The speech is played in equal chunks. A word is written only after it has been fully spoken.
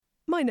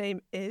My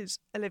name is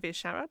Olivia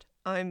Sharad.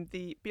 I'm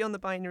the Beyond the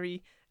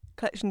Binary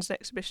Collections and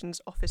Exhibitions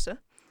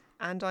Officer,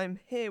 and I'm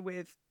here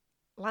with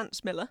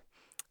Lance Miller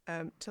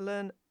to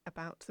learn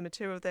about the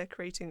material they're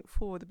creating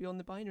for the Beyond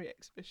the Binary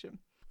exhibition.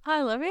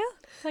 Hi Olivia,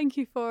 thank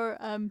you for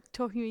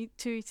talking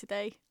to me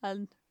today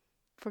and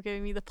for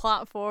giving me the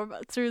platform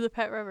through the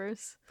Pet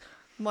Rivers.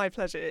 My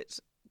pleasure, it's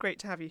great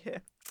to have you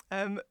here.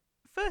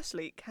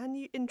 Firstly, can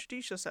you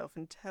introduce yourself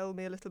and tell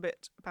me a little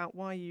bit about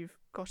why you've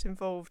got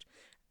involved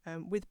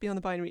with Beyond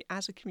the Binary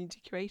as a community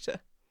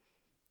curator?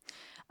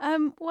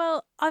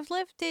 Well, I've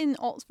lived in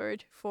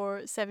Oxford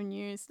for 7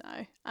 years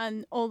now,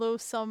 and although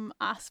some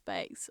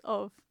aspects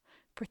of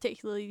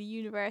particularly the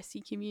university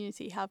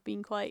community have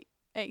been quite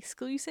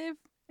exclusive,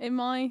 in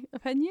my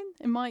opinion,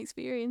 in my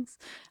experience,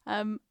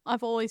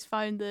 I've always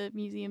found the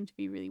museum to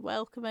be really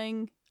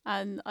welcoming,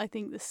 and I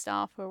think the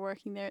staff who are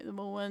working there at the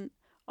moment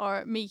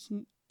are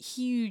making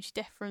huge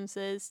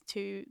differences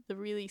to the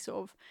really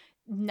sort of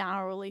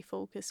narrowly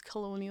focused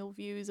colonial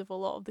views of a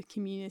lot of the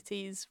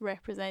communities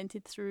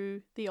represented through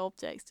the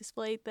objects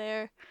displayed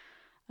there.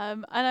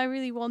 And I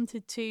really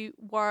wanted to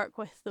work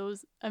with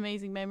those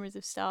amazing members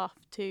of staff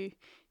to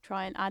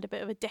try and add a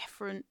bit of a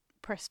different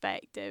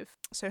perspective.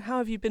 So how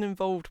have you been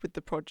involved with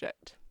the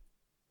project?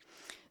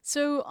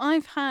 So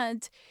I've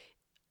had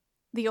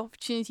the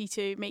opportunity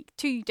to make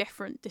 2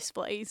 different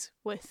displays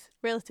with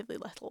relatively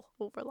little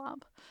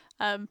overlap.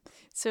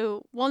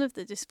 So one of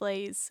the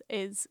displays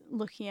is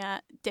looking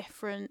at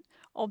different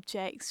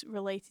objects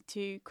related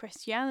to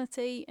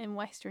Christianity in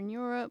Western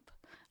Europe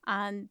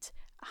and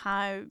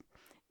how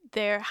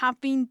there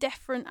have been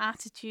different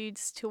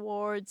attitudes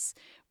towards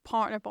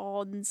partner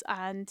bonds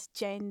and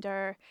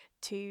gender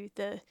to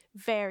the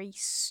very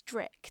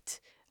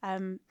strict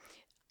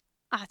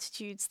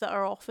attitudes that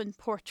are often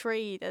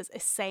portrayed as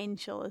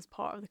essential as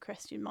part of the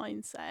Christian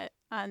mindset.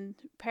 And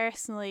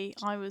personally,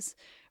 I was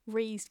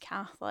raised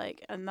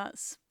Catholic, and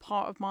that's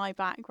part of my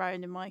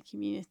background in my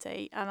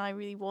community. And I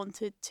really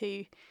wanted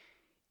to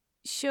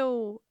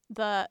show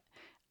that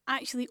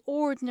actually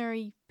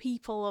ordinary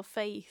people of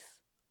faith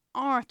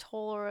are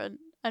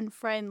tolerant and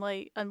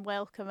friendly and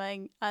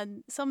welcoming,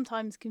 and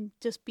sometimes can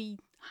just be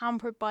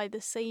hampered by the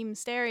same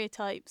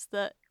stereotypes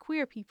that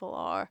queer people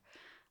are.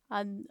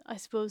 And I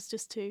suppose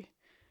just to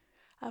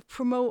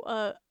promote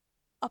a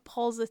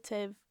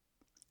positive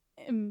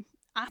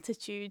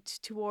attitude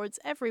towards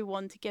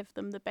everyone, to give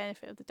them the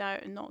benefit of the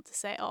doubt and not to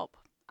set up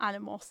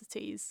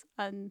animosities.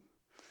 And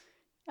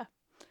yeah,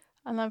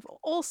 and I've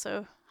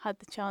also had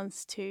the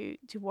chance to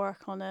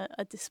work on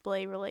a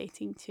display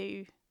relating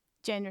to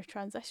gender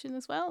transition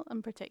as well,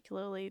 and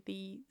particularly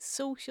the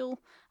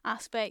social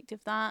aspect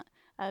of that,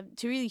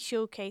 to really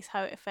showcase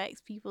how it affects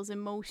people's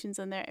emotions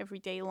and their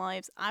everyday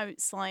lives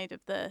outside of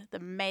the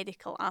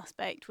medical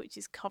aspect, which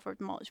is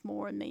covered much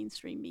more in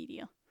mainstream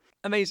media.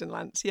 Amazing,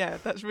 Lance. Yeah,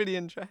 that's really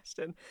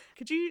interesting.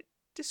 Could you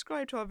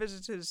describe to our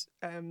visitors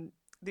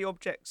the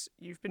objects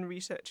you've been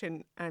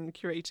researching and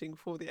curating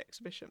for the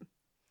exhibition?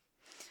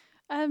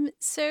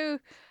 So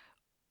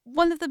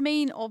one of the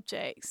main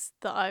objects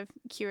that I've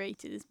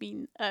curated has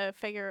been a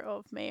figure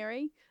of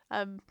Mary.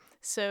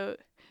 So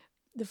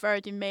the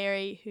Virgin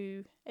Mary,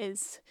 who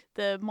is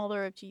the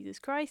mother of Jesus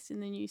Christ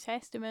in the New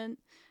Testament.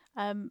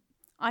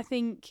 I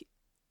think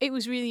it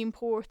was really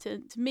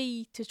important to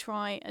me to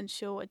try and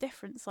show a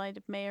different side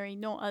of Mary,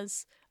 not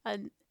as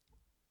an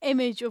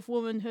image of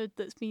womanhood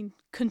that's been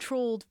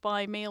controlled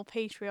by male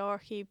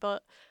patriarchy,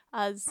 but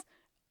as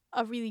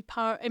a really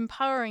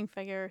empowering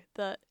figure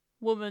that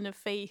women of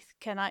faith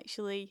can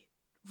actually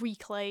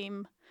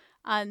reclaim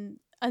and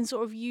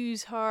sort of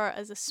use her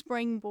as a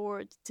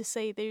springboard to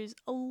say there's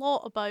a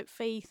lot about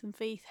faith and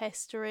faith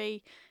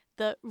history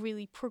that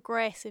really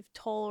progressive,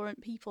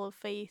 tolerant people of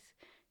faith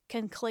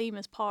can claim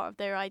as part of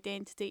their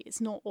identity. It's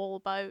not all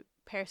about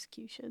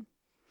persecution.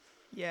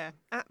 Yeah,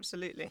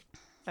 absolutely.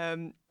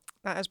 That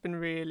has been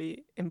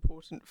really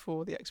important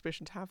for the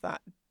exhibition to have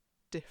that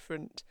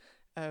different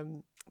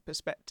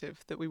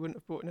perspective that we wouldn't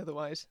have brought in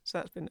otherwise. So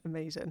that's been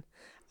amazing.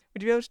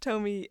 Would you be able to tell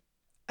me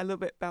a little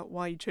bit about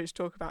why you chose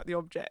to talk about the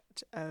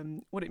object,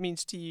 what it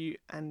means to you,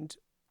 and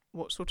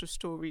what sort of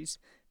stories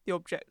the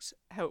objects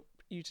help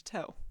you to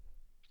tell?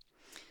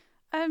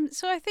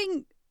 So I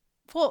think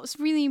what's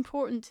really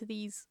important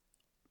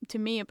to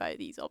me about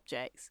these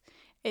objects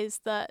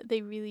is that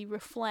they really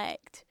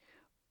reflect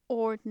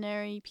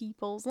ordinary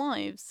people's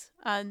lives,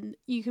 and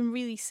you can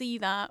really see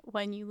that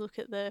when you look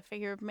at the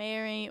figure of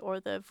Mary or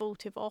the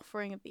votive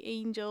offering of the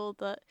angel,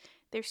 that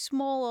they're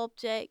small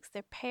objects,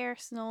 they're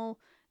personal,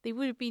 they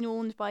would have been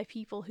owned by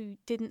people who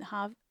didn't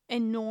have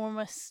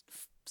enormous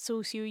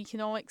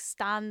socioeconomic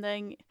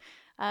standing,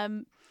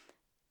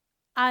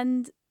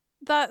 and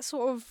that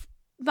sort of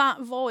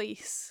that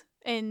voice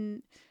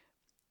in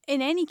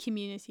any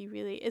community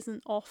really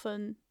isn't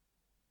often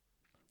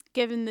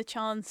given the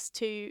chance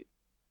to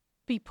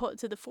be put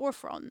to the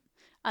forefront.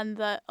 And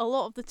that a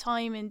lot of the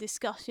time in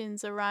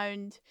discussions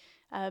around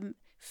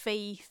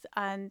faith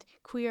and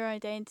queer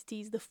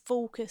identities, the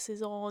focus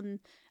is on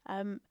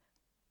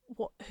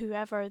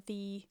whoever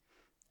the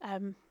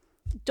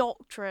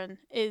doctrine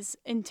is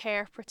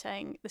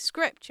interpreting the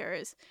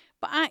scriptures,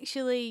 but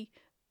actually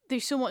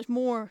there's so much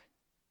more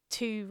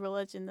to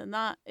religion than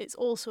that. It's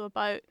also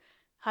about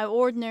how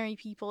ordinary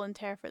people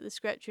interpret the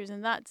scriptures,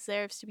 and that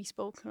deserves to be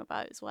spoken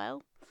about as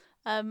well.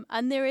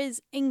 And there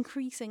is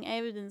increasing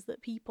evidence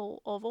that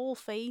people of all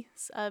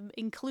faiths,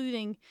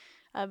 including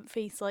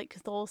faiths like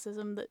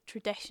Catholicism that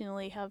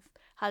traditionally have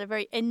had a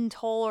very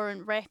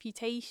intolerant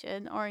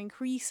reputation, are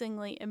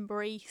increasingly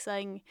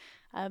embracing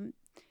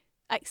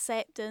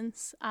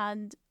acceptance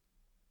and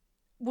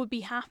would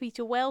be happy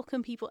to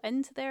welcome people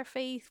into their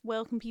faith,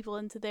 welcome people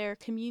into their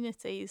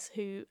communities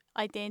who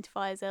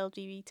identify as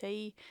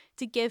LGBT,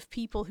 to give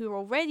people who are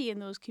already in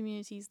those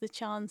communities the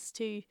chance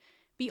to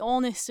be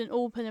honest and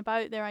open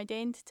about their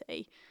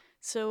identity.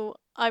 So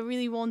I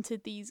really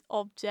wanted these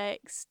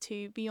objects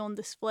to be on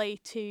display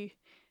to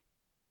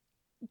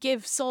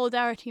give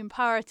solidarity and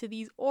power to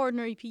these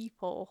ordinary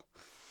people.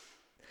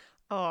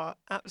 Oh,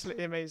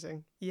 absolutely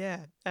amazing.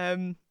 Yeah.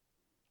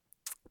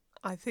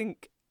 I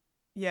think,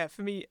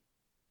 for me,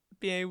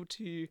 being able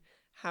to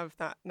have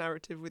that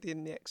narrative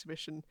within the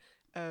exhibition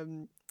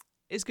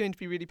is going to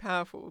be really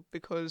powerful,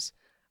 because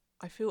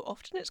I feel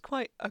often it's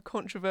quite a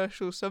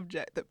controversial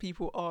subject that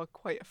people are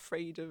quite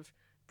afraid of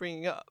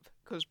bringing up,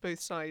 because both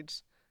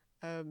sides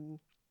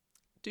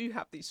do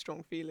have these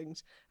strong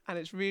feelings, and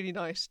it's really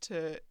nice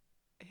to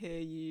hear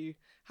you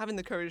having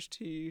the courage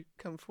to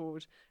come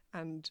forward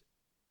and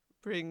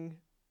bring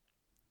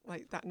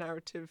that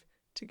narrative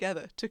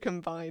together to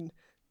combine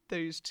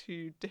those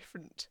two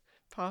different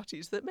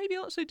parties that maybe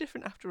aren't so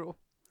different after all.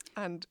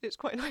 And it's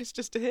quite nice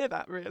just to hear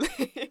that, really.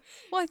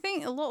 Well, I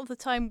think a lot of the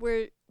time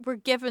we're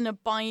given a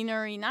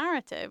binary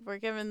narrative. We're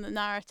given the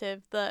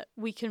narrative that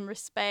we can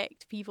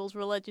respect people's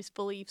religious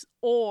beliefs,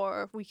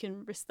 or we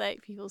can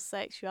respect people's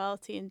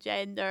sexuality and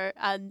gender,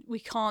 and we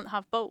can't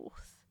have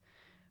both.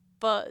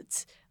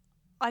 But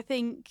I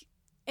think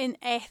in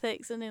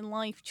ethics and in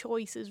life,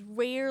 choices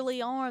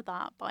rarely are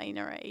that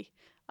binary.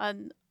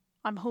 And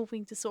I'm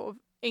hoping to sort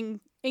of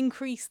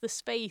increase the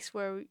space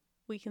where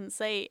we can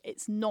say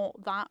it's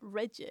not that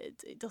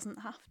rigid. It doesn't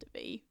have to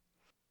be.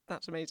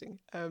 That's amazing.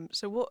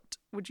 So what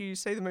would you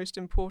say the most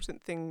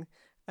important thing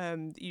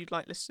that you'd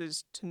like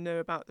listeners to know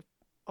about the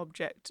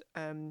object,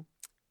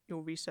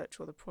 your research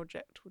or the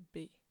project would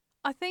be?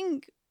 I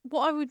think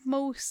what I would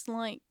most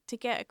like to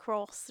get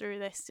across through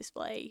this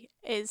display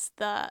is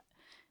that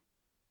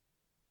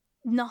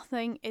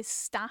nothing is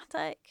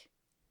static,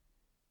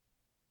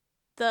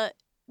 that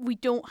we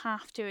don't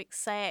have to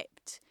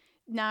accept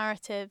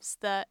narratives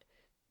that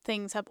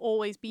things have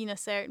always been a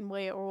certain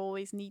way or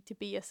always need to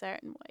be a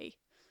certain way.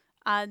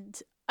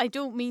 And I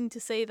don't mean to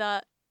say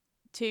that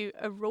to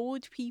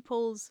erode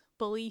people's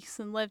beliefs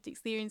and lived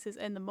experiences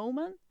in the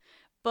moment,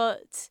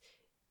 but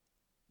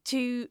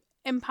to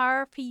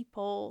empower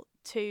people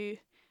to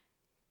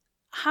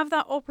have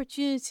that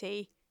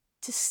opportunity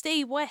to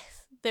stay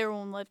with their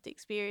own lived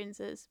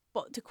experiences,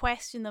 but to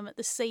question them at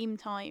the same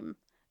time,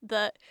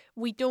 that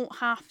we don't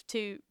have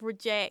to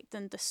reject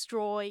and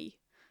destroy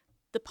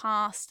the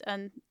past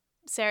and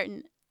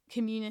certain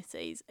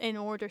communities in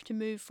order to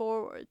move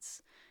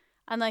forwards.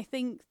 And I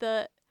think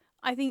that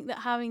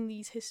having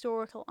these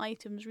historical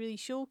items really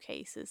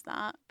showcases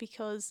that,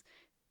 because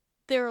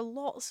there are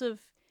lots of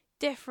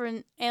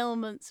different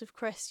elements of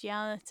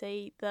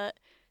Christianity that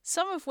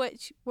some of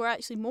which we're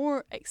actually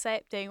more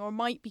accepting or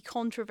might be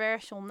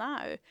controversial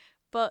now,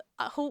 but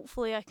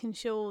hopefully I can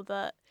show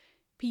that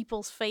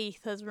people's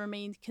faith has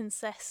remained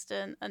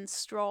consistent and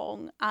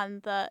strong,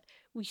 and that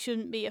we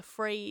shouldn't be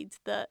afraid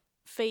that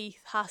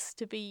faith has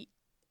to be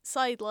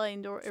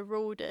sidelined or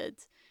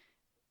eroded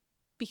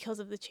because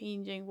of the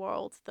changing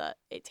world that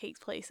it takes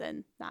place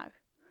in now.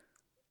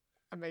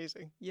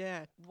 Amazing.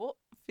 Yeah. What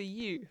for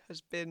you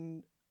has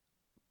been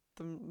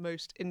the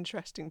most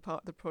interesting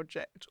part of the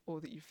project, or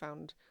that you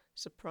found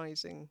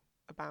surprising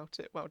about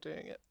it while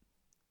doing it?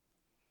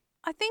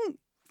 I think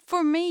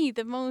for me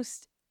the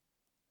most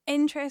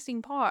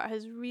interesting part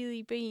has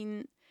really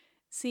been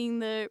seeing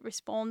the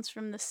response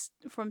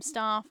from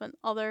staff and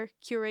other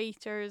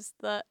curators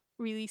that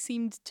really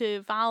seemed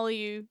to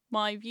value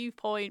my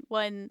viewpoint,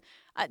 when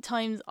at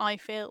times I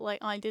felt like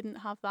I didn't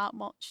have that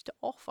much to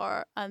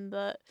offer and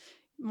that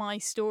my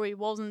story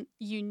wasn't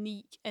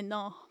unique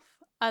enough.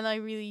 And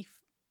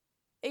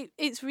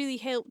it's really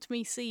helped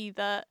me see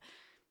that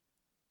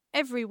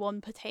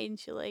everyone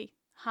potentially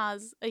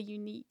has a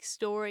unique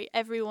story.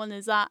 Everyone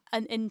is at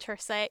an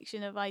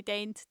intersection of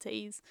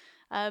identities,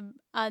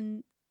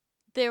 and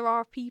there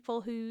are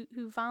people who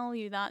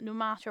value that no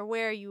matter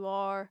where you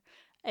are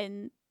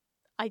in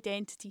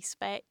identity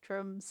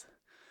spectrums.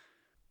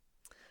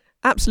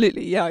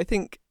 Absolutely, yeah. I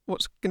think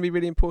what's going to be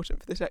really important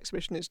for this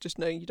exhibition is just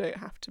knowing you don't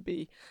have to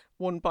be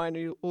one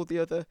binary or the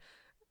other,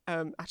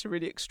 at a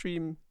really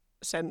extreme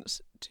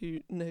sense,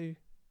 to know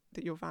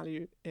that your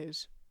value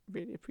is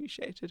really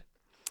appreciated.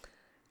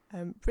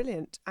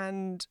 Brilliant.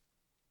 And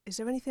is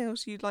there anything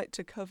else you'd like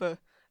to cover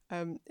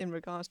in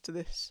regards to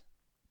this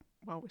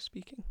while we're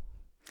speaking?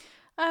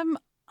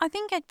 I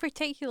think I'd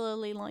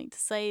particularly like to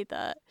say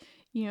that,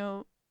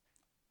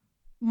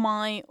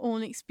 my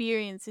own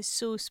experience is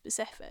so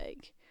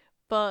specific,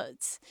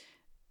 but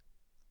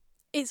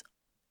it's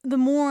the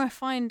more I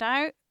find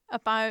out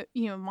about,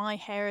 my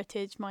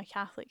heritage, my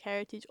Catholic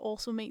heritage,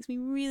 also makes me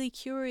really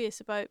curious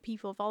about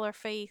people of other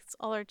faiths,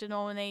 other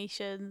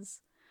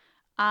denominations,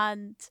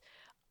 and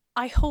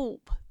I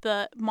hope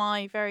that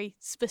my very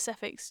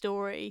specific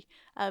story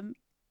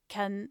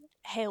can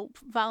help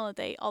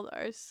validate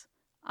others,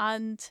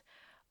 and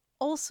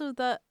also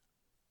that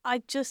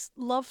I just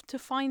love to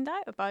find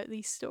out about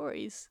these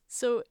stories.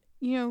 So,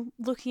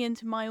 looking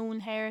into my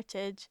own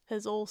heritage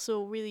has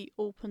also really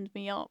opened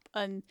me up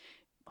and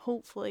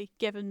hopefully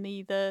given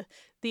me the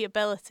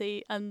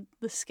ability and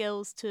the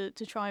skills to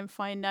try and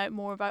find out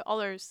more about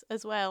others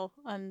as well,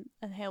 and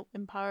help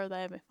empower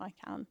them if I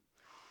can.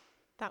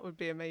 That would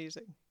be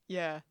amazing.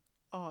 Yeah.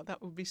 Oh,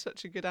 that would be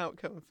such a good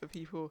outcome for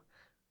people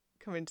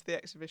coming to the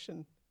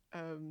exhibition.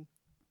 And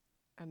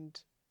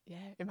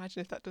yeah,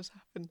 imagine if that does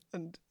happen.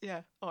 And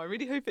yeah, I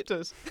really hope it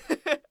does.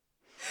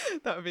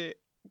 That would be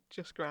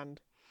just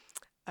grand.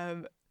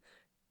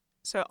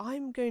 So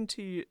I'm going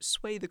to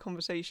sway the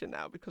conversation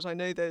now, because I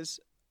know there's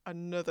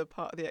another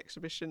part of the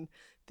exhibition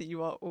that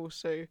you are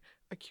also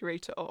a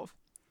curator of.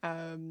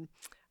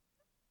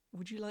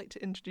 Would you like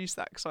to introduce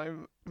that? Because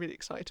I'm really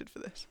excited for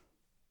this.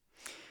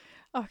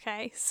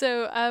 Okay,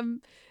 so at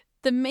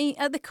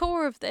the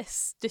core of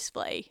this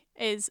display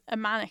is a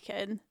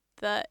mannequin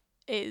that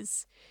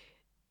is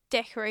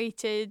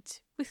decorated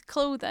with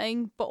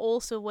clothing, but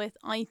also with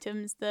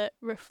items that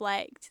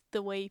reflect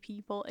the way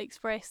people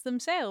express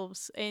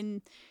themselves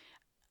in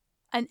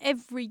an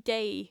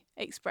everyday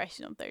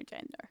expression of their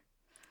gender.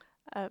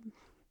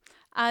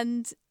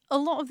 And a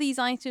lot of these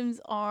items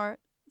are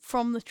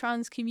from the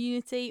trans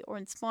community or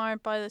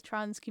inspired by the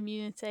trans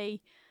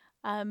community.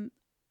 And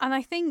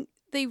I think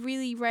they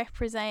really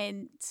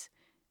represent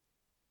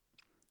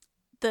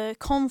the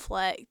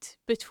conflict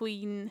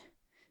between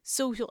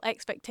social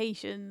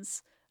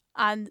expectations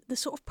and the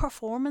sort of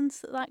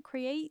performance that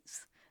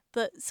creates,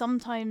 that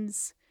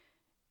sometimes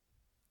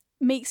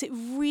makes it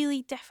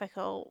really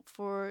difficult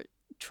for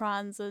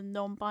trans and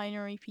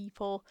non-binary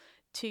people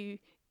to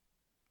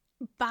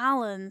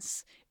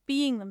balance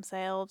being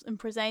themselves and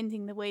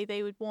presenting the way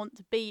they would want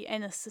to be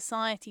in a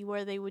society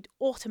where they would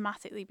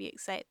automatically be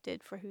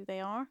accepted for who they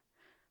are,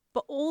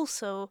 but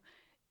also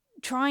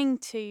trying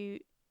to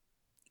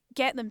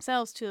get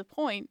themselves to the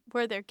point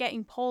where they're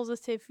getting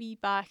positive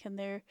feedback and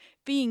they're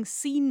being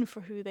seen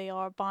for who they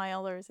are by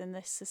others in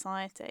this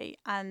society,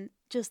 and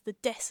just the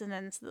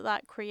dissonance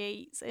that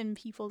creates in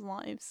people's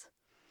lives.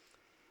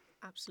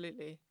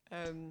 Absolutely.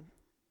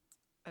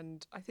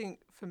 And I think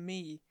for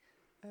me,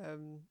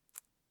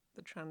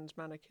 the trans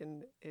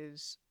mannequin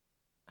is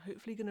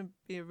hopefully going to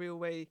be a real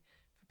way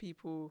for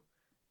people.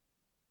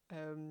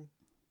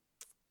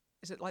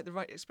 Is it like the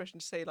right expression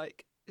to say,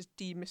 like, is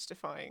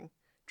demystifying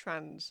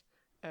trans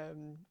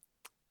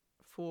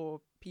for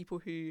people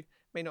who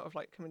may not have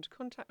like come into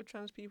contact with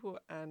trans people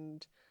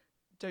and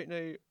don't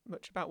know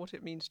much about what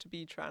it means to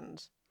be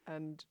trans,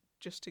 and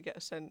just to get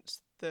a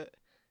sense that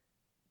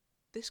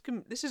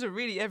this is a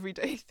really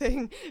everyday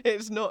thing.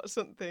 It's not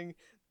something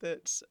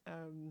that's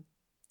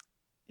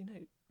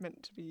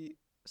meant to be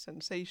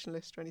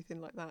sensationalist or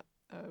anything like that.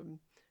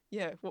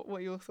 Yeah, what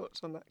are your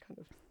thoughts on that kind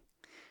of?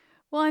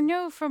 Well, I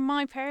know from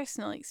my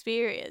personal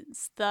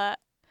experience that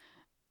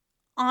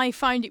I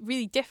find it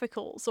really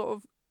difficult sort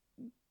of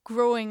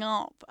growing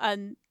up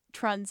and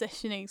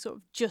transitioning sort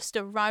of just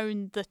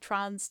around the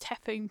trans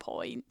tipping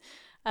point,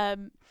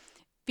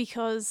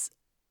 because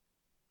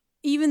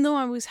even though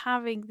I was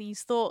having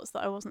these thoughts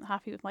that I wasn't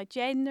happy with my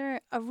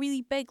gender, a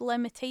really big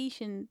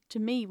limitation to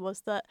me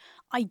was that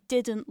I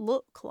didn't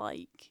look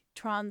like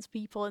trans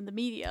people in the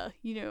media.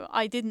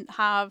 I didn't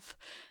have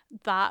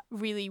that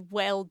really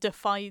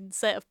well-defined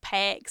set of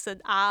pecs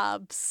and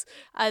abs,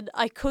 and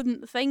I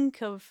couldn't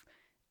think of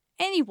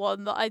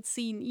anyone that I'd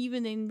seen,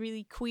 even in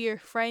really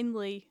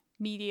queer-friendly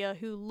media,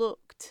 who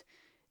looked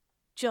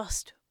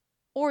just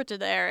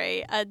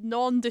ordinary and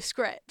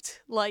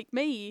nondescript like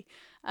me.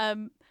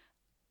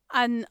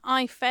 And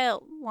I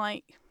felt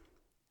like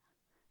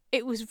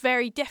it was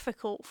very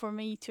difficult for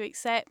me to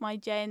accept my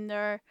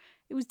gender.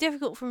 It was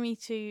difficult for me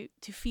to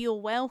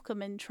feel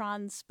welcome in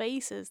trans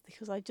spaces,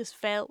 because I just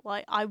felt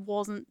like I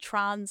wasn't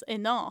trans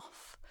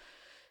enough.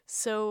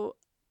 So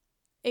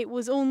it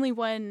was only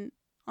when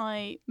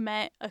I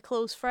met a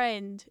close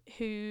friend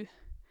who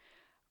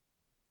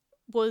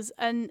was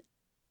an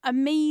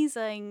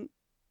amazing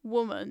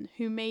woman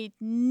who made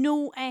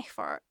no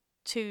effort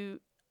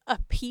to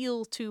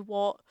appeal to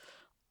what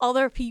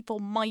other people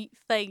might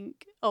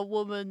think a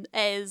woman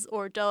is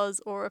or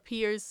does or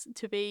appears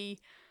to be,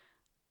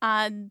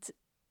 and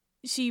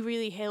she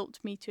really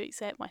helped me to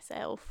accept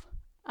myself.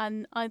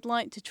 And I'd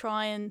like to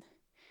try and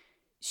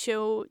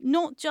show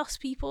not just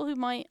people who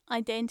might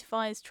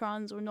identify as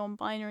trans or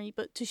non-binary,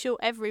 but to show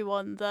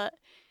everyone that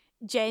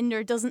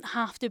gender doesn't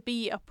have to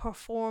be a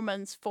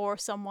performance for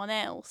someone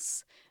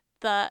else,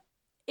 that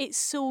it's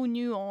so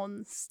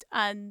nuanced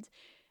and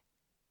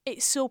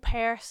it's so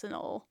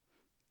personal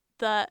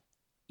that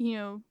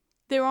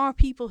there are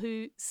people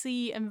who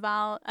see and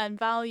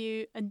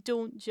value and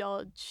don't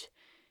judge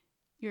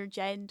your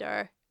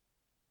gender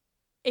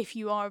if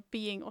you are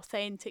being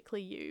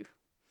authentically you.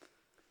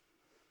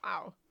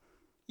 Wow.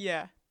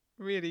 Yeah,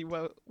 really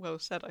well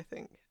said, I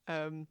think.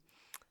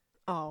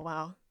 Oh,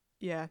 wow.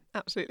 Yeah,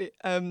 absolutely.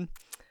 And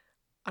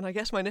I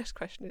guess my next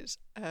question is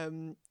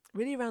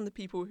really around the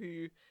people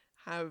who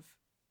have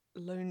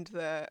loaned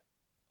their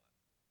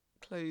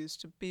clothes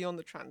to be on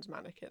the trans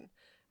mannequin.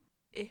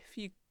 If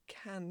you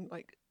can,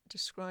 like,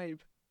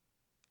 describe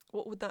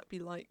what would that be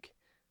like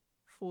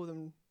for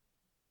them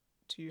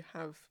to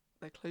have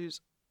their clothes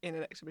in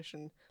an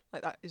exhibition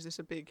like that? Is this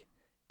a big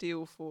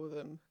deal for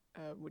them,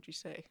 would you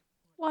say?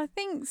 Well, I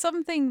think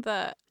something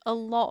that a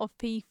lot of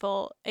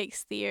people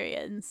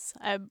experience,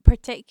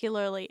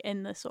 particularly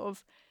in the sort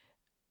of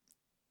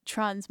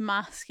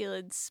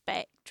trans-masculine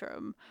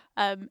spectrum,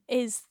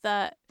 is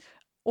that,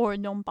 or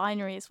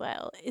non-binary as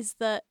well, is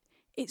that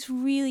it's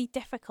really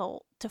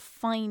difficult to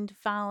find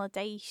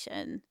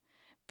validation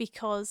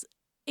because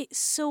it's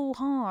so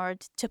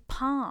hard to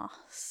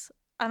pass.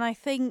 And I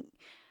think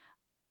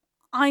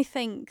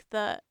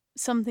that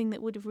something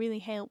that would have really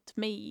helped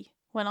me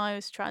when I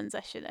was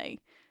transitioning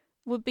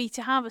would be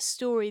to have a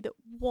story that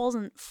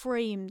wasn't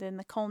framed in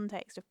the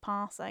context of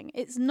passing.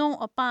 It's not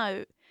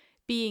about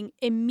being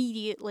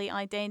immediately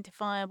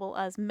identifiable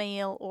as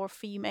male or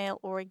female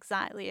or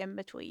exactly in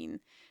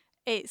between.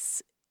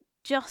 It's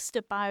just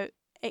about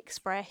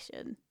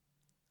expression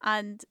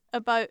and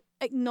about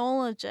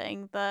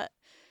acknowledging that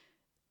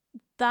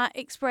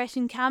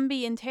expression can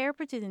be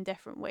interpreted in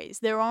different ways.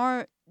 There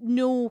are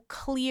no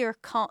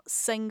clear-cut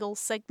single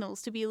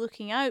signals to be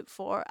looking out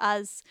for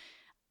as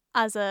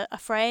a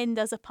friend,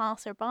 as a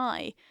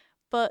passerby,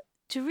 but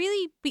to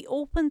really be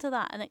open to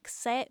that and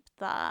accept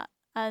that,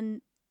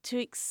 and to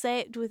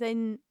accept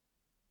within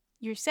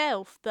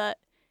yourself that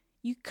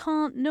you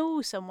can't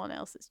know someone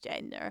else's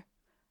gender.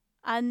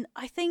 And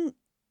I think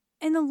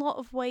in a lot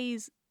of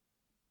ways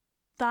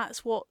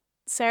that's what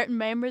certain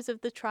members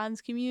of the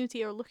trans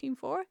community are looking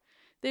for.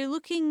 They're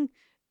looking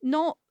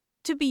not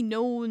to be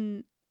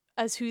known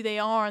as who they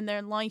are and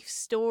their life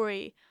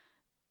story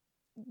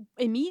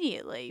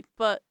immediately,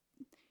 but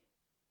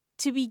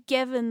to be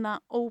given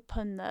that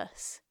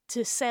openness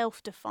to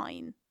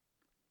self-define,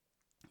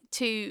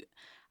 to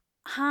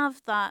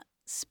have that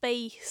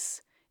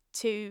space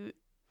to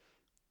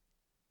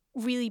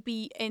really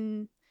be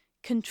in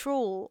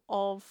control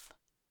of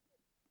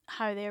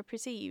how they're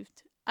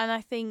perceived. And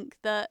I think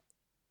that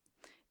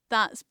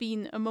that's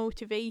been a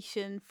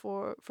motivation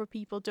for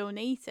people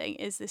donating,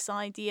 is this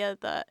idea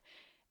that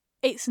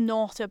it's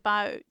not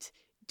about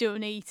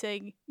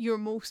donating your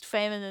most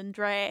feminine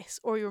dress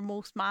or your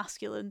most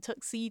masculine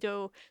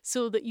tuxedo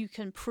so that you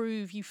can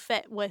prove you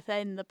fit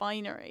within the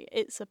binary.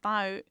 It's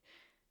about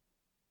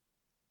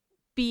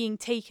being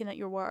taken at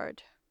your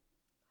word.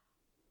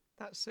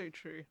 That's so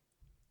true.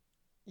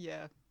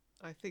 Yeah,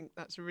 I think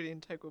that's a really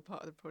integral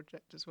part of the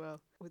project as well.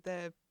 Would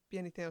there be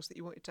anything else that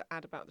you wanted to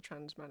add about the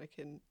trans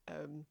mannequin,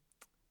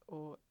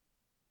 or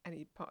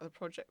any part of the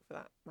project for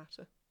that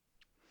matter?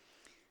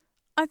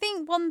 I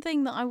think one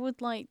thing that I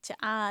would like to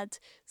add,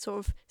 sort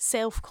of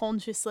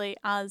self-consciously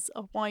as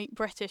a white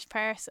British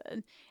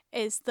person,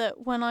 is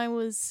that when I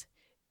was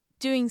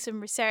doing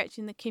some research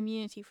in the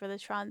community for the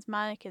trans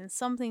mannequin,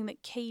 something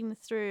that came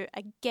through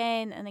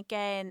again and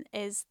again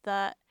is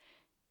that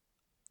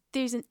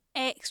there's an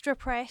extra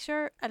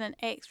pressure and an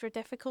extra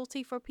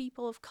difficulty for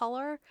people of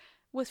colour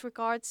with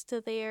regards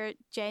to their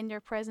gender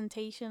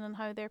presentation and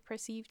how they're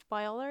perceived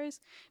by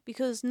others,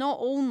 because not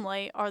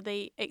only are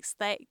they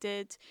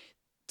expected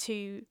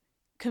to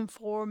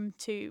conform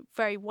to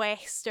very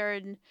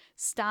Western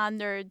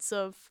standards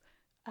of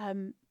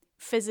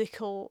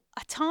physical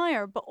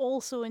attire, but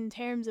also in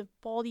terms of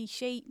body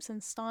shapes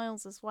and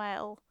styles as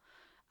well.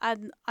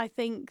 And I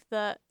think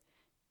that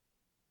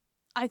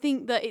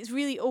it's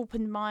really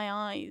opened my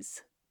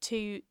eyes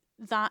to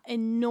that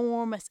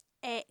enormous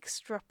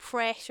extra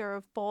pressure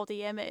of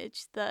body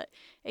image that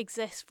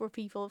exists for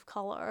people of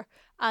colour.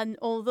 And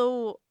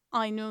although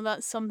I know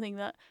that's something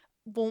that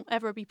won't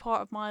ever be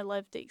part of my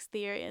lived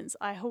experience,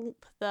 I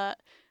hope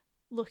that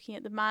looking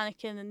at the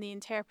mannequin and the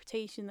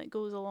interpretation that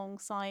goes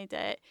alongside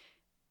it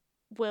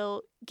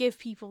will give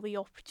people the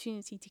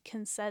opportunity to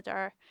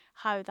consider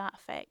how that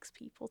affects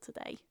people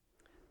today.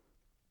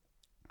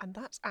 And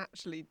that's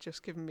actually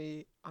just given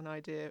me an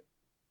idea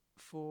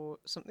for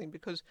something,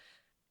 because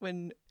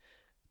when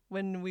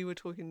we were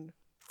talking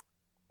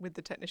with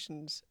the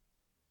technicians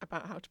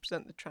about how to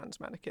present the trans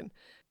mannequin,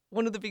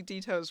 one of the big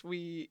details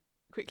we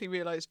quickly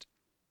realised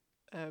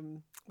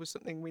was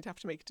something we'd have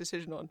to make a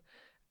decision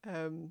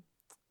on,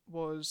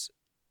 was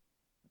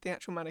the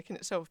actual mannequin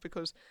itself,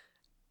 because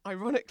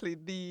ironically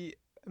the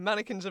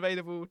mannequins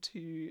available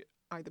to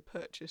either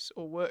purchase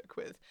or work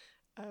with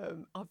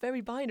are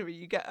very binary.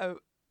 You get a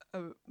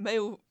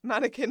male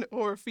mannequin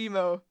or a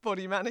female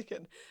body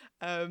mannequin,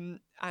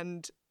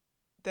 and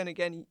then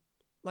again,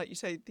 like you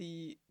say,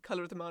 the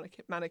colour of the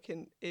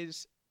mannequin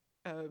is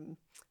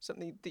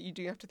something that you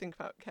do have to think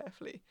about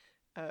carefully.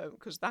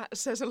 because that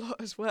says a lot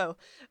as well.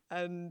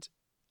 And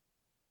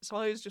so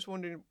I was just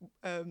wondering,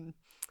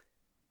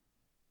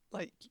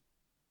 like,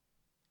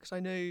 because I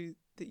know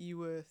that you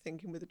were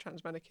thinking with the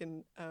trans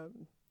mannequin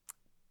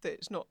that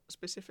it's not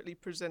specifically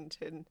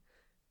presenting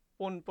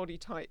one body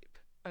type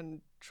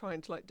and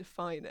trying to like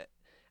define it.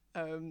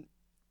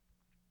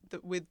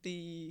 That with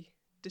the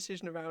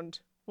decision around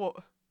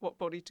what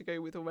body to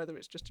go with, or whether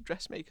it's just a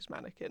dressmaker's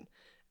mannequin,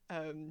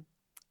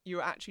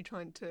 you're actually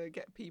trying to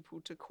get people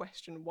to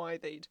question why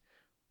they'd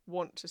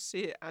want to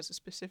see it as a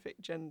specific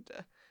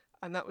gender.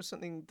 And that was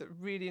something that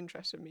really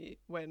interested me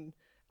when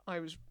I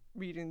was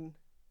reading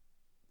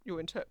your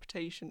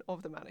interpretation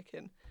of the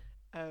mannequin,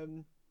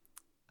 and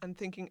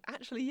thinking,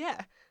 actually,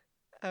 yeah,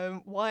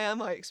 why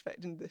am I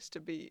expecting this to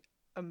be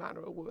a man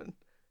or a woman?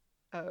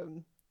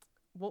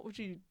 What would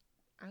you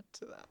add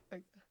to that, I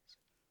guess?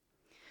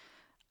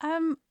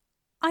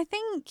 I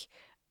think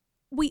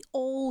we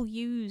all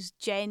use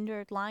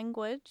gendered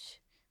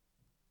language,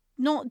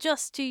 not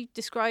just to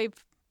describe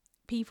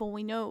people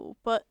we know,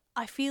 but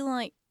I feel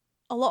like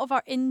a lot of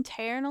our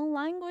internal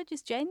language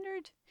is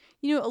gendered.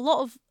 You know, a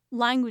lot of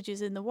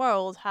languages in the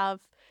world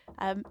have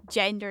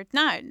gendered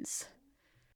nouns.